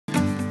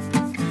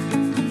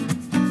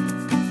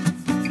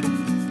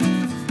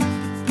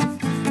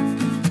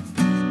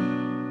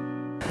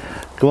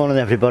Good morning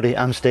everybody,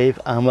 I'm Steve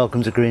and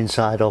welcome to Green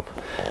Side Up.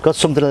 Got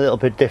something a little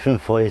bit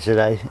different for you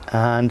today,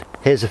 and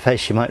here's a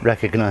face you might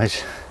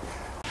recognise.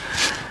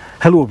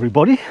 Hello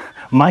everybody,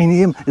 my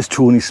name is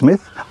Tony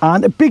Smith,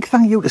 and a big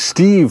thank you to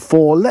Steve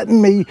for letting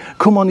me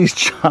come on his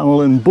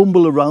channel and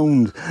bumble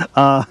around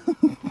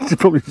to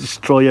probably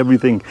destroy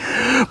everything.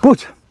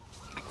 But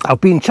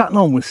I've been chatting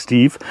on with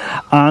Steve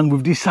and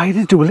we've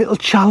decided to do a little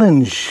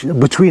challenge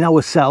between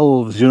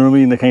ourselves, you know what I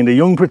mean, the kind of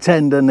young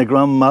pretender and the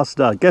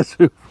grandmaster.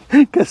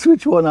 Guess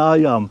which one I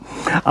am.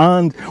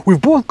 And we've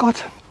both got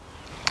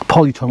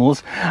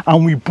polytunnels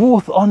and we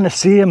both on the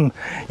same,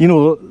 you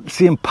know,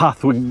 same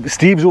path.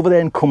 Steve's over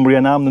there in Cumbria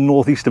and I'm the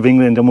northeast of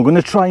England, and we're going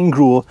to try and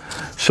grow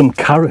some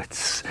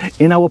carrots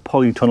in our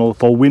polytunnel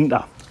for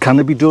winter. Can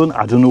it be done?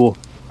 I don't know.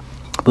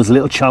 There's a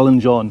little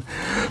challenge on.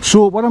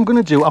 So what I'm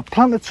going to do, I've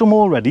planted some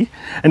already,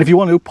 and if you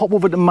want to pop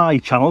over to my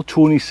channel,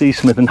 Tony C.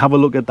 Smith, and have a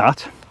look at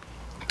that.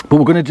 But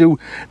we're going to do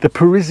the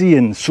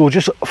Parisian, so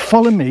just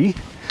follow me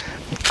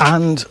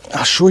and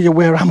I'll show you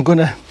where I'm going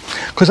to,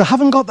 because I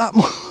haven't got that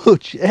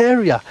much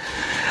area,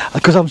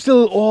 because I'm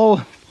still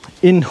all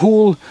in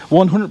whole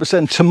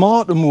 100%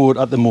 tomato mode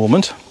at the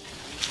moment.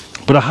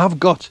 But I have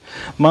got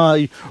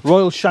my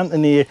Royal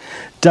Chantenay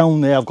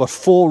down there. I've got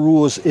 4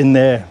 rows in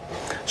there,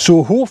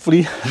 so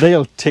hopefully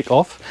they'll tick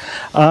off.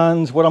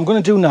 And what I'm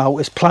going to do now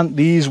is plant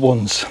these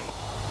ones,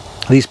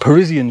 these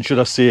Parisian should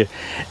I say,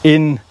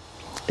 in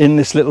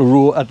this little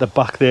row at the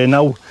back there.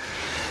 Now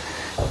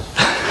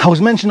I was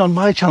mentioning on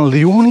my channel,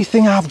 the only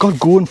thing I've got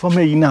going for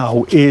me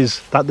now is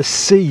that the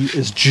sea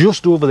is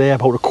just over there,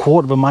 about a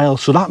quarter of a mile,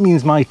 so that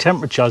means my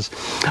temperatures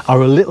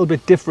are a little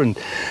bit different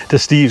to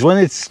Steve's. When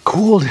it's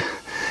cold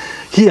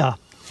here,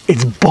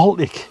 it's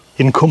Baltic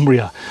in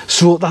Cumbria,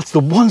 so that's the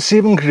one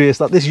saving grace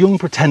that this young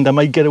pretender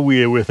might get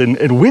away with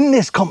and win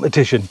this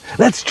competition.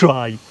 Let's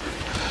try.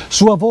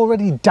 So I've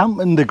already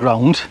dampened the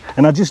ground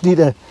and I just need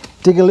to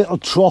dig a little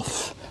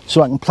trough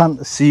so I can plant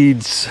the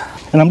seeds,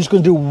 and I'm just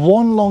going to do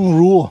one long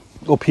row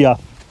up here,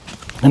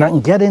 and I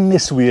can get in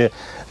this way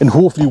and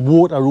hopefully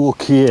water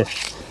okay.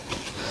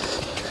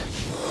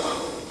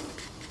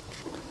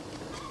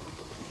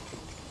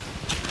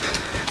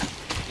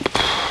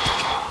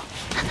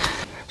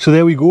 So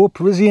there we go,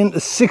 Parisian, the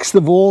 6th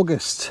of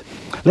August.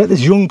 Let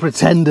this young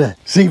pretender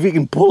see if he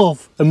can pull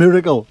off a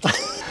miracle.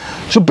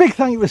 So big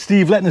thank you to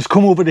Steve letting us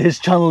come over to his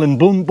channel and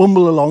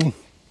bumble along.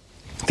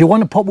 If you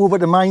want to pop over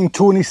to mine,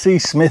 Tony C.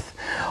 Smith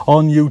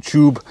on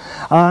YouTube,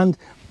 and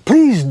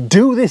please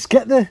do this,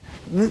 get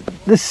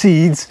the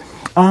seeds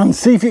and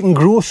see if you can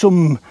grow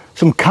some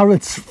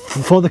carrots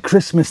for the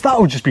Christmas. That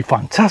would just be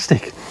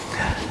fantastic.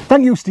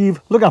 Thank you,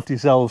 Steve. Look after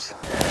yourselves.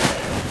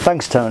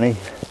 Thanks Tony.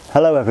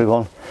 Hello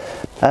everyone.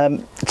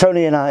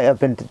 Tony and I have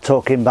been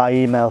talking by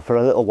email for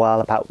a little while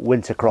about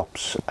winter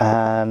crops,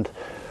 and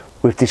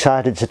we've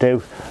decided to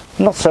do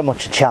not so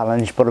much a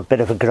challenge but a bit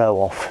of a grow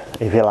off,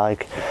 if you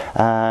like,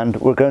 and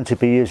we're going to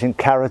be using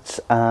carrots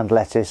and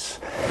lettuce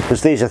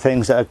because these are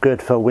things that are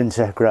good for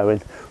winter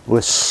growing.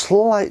 We're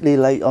slightly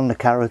late on the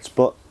carrots,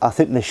 but I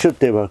think they should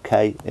do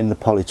okay in the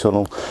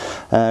polytunnel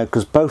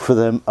because both of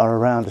them are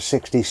around a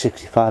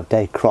 60-65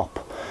 day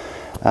crop.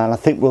 And I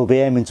think we'll be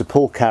aiming to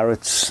pull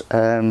carrots,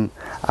 I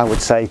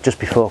would say, just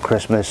before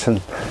Christmas,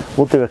 and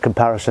we'll do a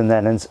comparison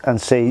then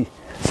and see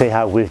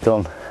how we've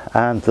done.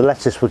 And the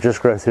lettuce will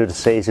just grow through the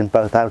season,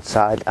 both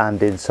outside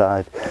and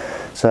inside.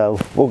 So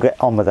we'll get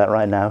on with that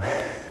right now.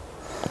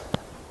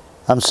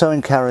 I'm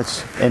sowing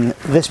carrots in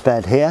this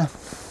bed here,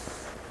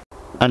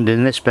 and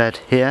in this bed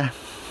here,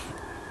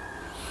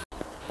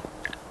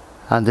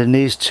 and in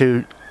these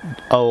 2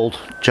 old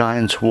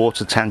giant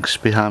water tanks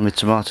behind me,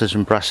 tomatoes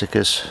and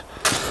brassicas.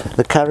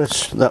 The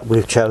carrots that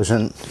we've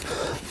chosen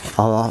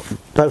are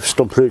both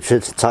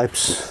stump-rooted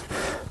types,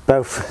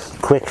 both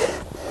quick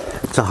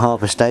to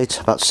harvest date,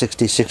 about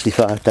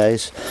 60-65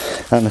 days.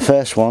 And the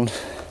first one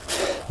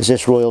is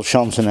this Royal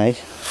Chantenay,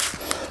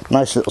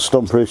 nice little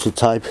stump-rooted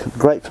type,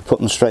 great for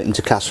putting straight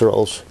into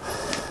casseroles.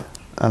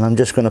 And I'm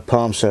just going to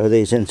palm sow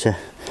these into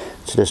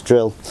this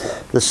drill.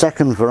 The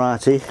second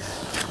variety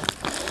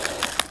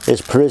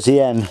is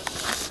Parisian,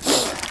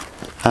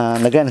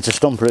 and again it's a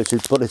stump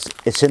rooted, but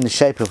it's in the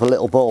shape of a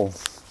little ball.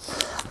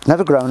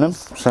 Never grown them,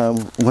 so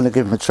I'm going to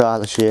give them a try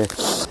this year.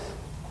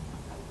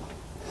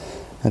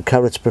 And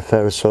carrots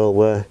prefer a soil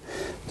where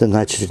the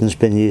nitrogen's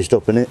been used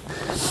up in it,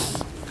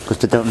 because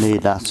they don't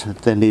need that,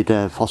 they need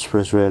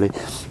phosphorus really.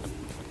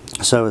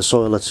 So a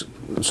soil that's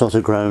sort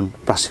of grown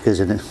brassicas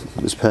in it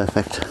is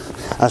perfect,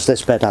 as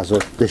this bed has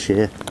this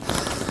year.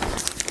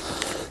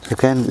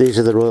 Again, these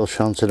are the Royal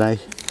Chantenay.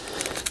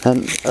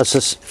 And as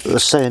I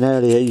was saying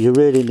earlier, you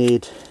really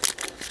need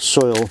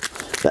soil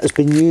that has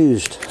been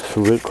used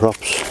for root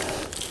crops,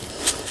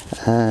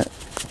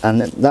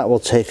 and that will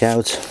take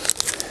out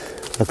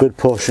a good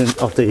portion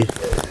of the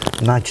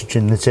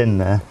nitrogen that's in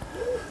there.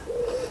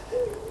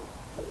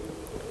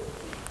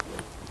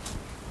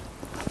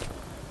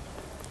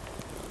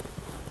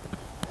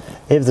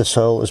 If the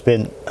soil has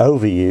been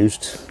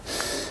overused,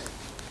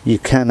 you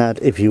can add,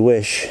 if you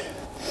wish,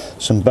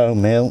 some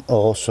bone meal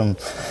or some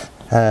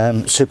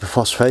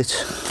superphosphate,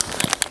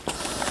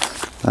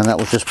 and that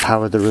will just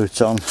power the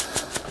roots on.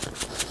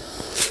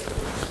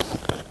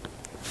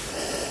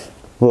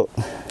 But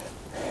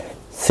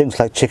things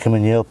like chicken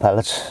manure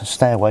pellets,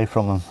 stay away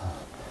from them.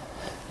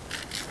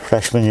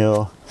 Fresh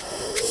manure.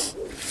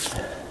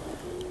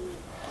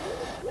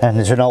 And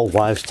there's an old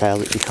wives' tale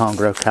that you can't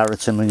grow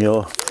carrots in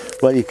manure.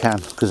 Well, you can,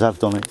 because I've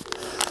done it.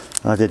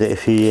 I did it a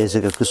few years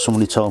ago because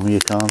somebody told me you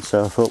can't,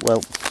 so I thought,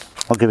 well,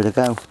 I'll give it a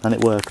go, and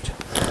it worked.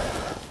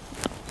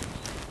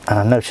 And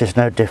I noticed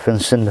no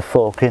difference in the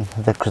forking,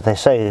 because they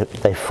say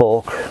they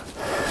fork,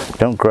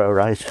 don't grow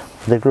right.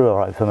 They grew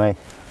alright for me.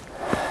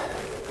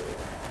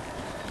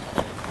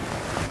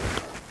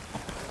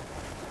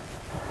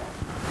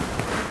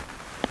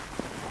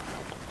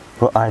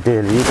 But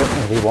ideally you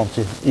don't really want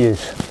to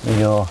use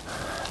manure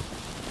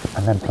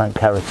and then plant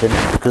carrots in,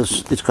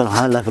 because it's got a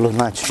high level of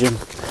nitrogen.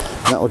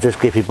 That will just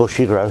give you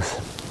bushy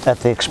growth at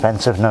the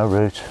expense of no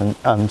root, and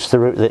it's the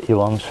root that you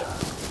want.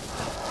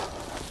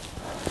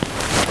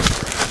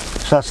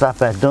 So that's that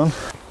bed done.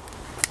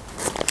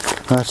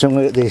 Right, so I'm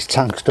going to get these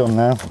tanks done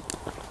now.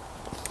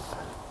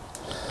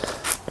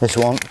 This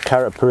one,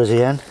 carrot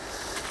Parisian,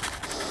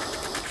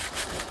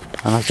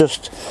 and I've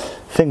just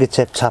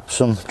fingertip tapped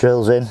some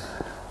drills in,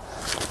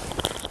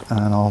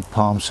 and I'll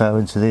palm sow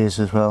into these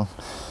as well.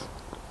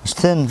 As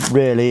thin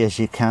really as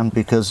you can,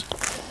 because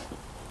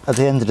at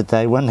the end of the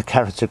day, when the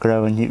carrots are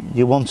growing,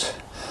 you want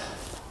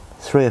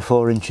 3 or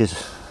 4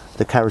 inches,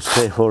 the carrots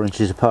 3 or 4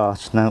 inches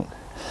apart. Now,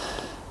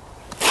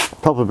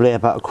 probably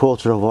about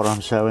 1/4 of what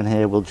I'm sowing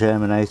here will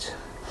germinate,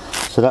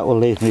 so that will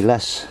leave me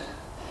less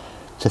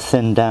to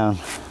thin down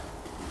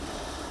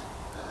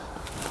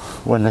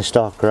when they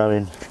start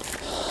growing.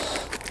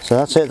 So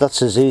that's it,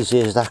 that's as easy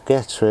as that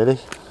gets really.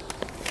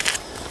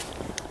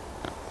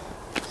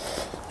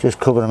 Just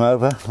cover them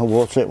over. I'll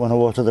water it when I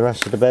water the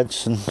rest of the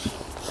beds, and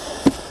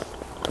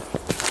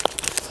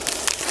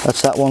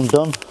that's that one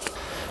done.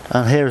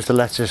 And here is the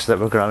lettuce that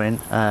we're growing.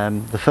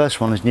 The first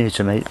one is new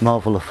to me,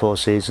 Marvel of 4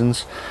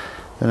 Seasons.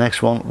 The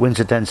next one,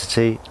 Winter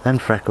Density, then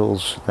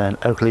Freckles, then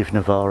Oakleaf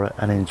Navarra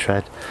and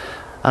Intread.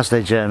 As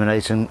they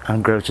germinate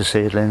and grow to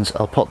seedlings,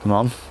 I'll pot them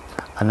on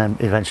and then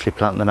eventually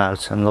plant them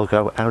out, and they'll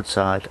go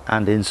outside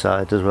and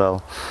inside as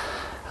well.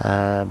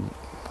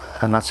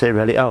 And that's it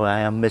really. Oh,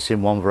 I am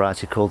missing one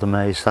variety called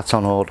Amaze. That's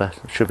on order,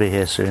 it should be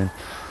here soon.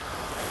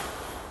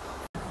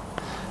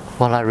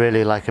 What I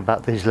really like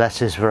about these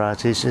lettuce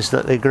varieties is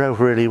that they grow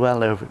really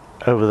well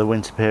over the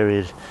winter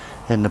period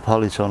in the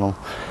polytunnel.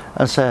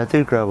 And so I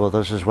do grow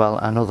others as well,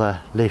 and other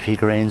leafy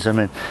greens. I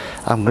mean,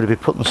 I'm going to be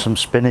putting some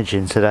spinach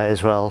in today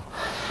as well.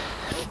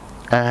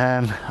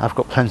 I've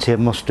got plenty of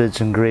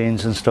mustards and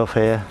greens and stuff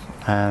here,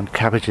 and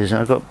cabbages,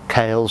 and I've got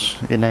kales,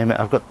 you name it.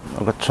 I've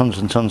got tons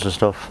and tons of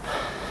stuff.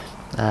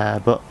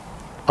 But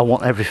I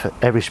want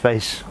every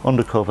space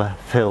under cover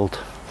filled,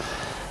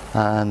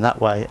 and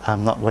that way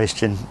I'm not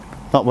wasting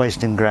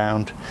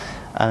ground,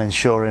 and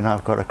ensuring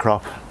I've got a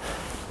crop.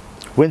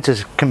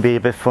 Winters can be a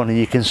bit funny.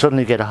 You can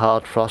suddenly get a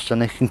hard frost,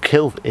 and it can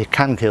kill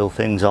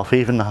things off,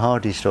 even the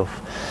hardy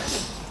stuff.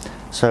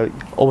 So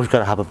always got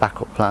to have a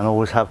backup plan.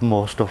 Always have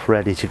more stuff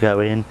ready to go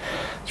in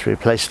to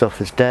replace stuff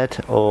that's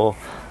dead, or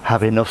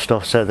have enough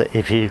stuff so that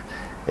if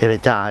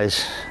it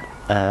dies,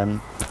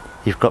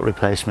 you've got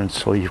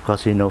replacements, or you've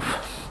got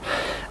enough.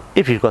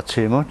 If you've got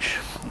too much,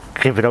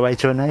 give it away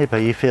to a neighbour.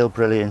 You feel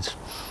brilliant.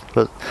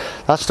 But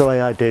that's the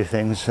way I do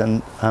things,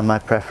 and my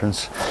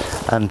preference.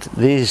 And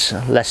these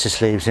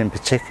lettuce leaves in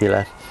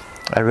particular,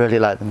 I really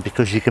like them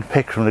because you can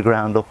pick from the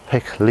ground up,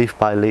 pick leaf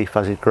by leaf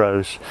as it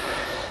grows,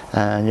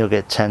 and you'll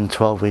get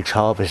 10-12 weeks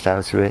harvest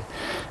out of it.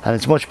 And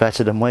it's much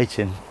better than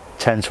waiting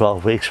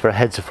 10-12 weeks for a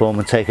head to form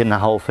and taking the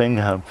whole thing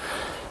home.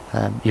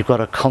 You've got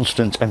a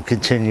constant and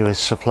continuous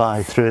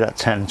supply through that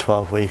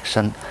 10-12 weeks,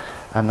 and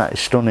that is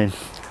stunning.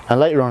 And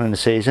later on in the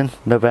season,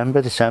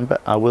 November, December,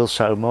 I will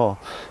sow more,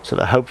 so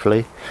that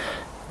hopefully,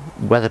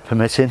 weather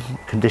permitting,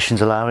 conditions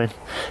allowing,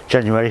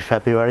 January,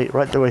 February,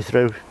 right the way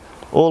through,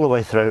 all the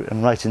way through,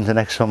 and right into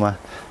next summer,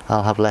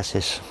 I'll have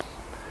lettuce.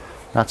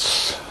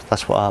 That's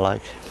what I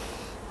like.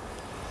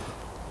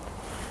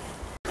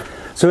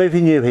 So if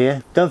you're new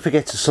here, don't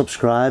forget to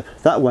subscribe.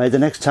 That way, the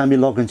next time you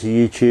log into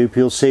YouTube,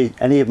 you'll see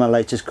any of my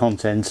latest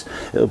content.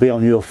 It'll be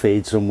on your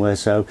feed somewhere,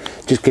 so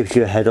it just gives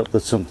you a head up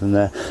there's something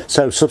there.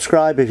 So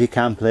subscribe if you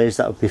can, please.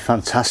 That would be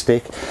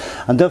fantastic.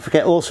 And don't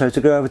forget also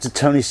to go over to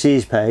Tony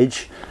C's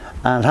page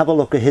and have a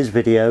look at his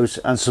videos,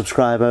 and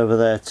subscribe over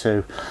there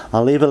too.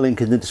 I'll leave a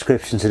link in the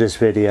description to this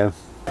video.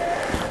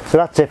 So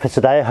that's it for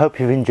today. I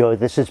hope you've enjoyed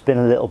this. It's been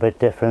a little bit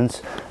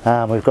different.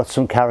 We've got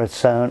some carrots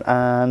sown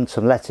and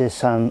some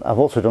lettuce, and I've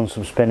also done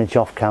some spinach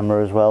off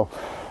camera as well,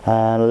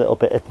 and a little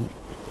bit of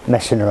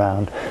messing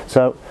around.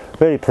 So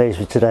really pleased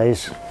with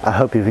today's. I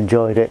hope you've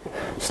enjoyed it.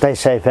 Stay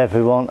safe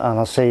everyone, and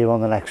I'll see you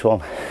on the next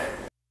one.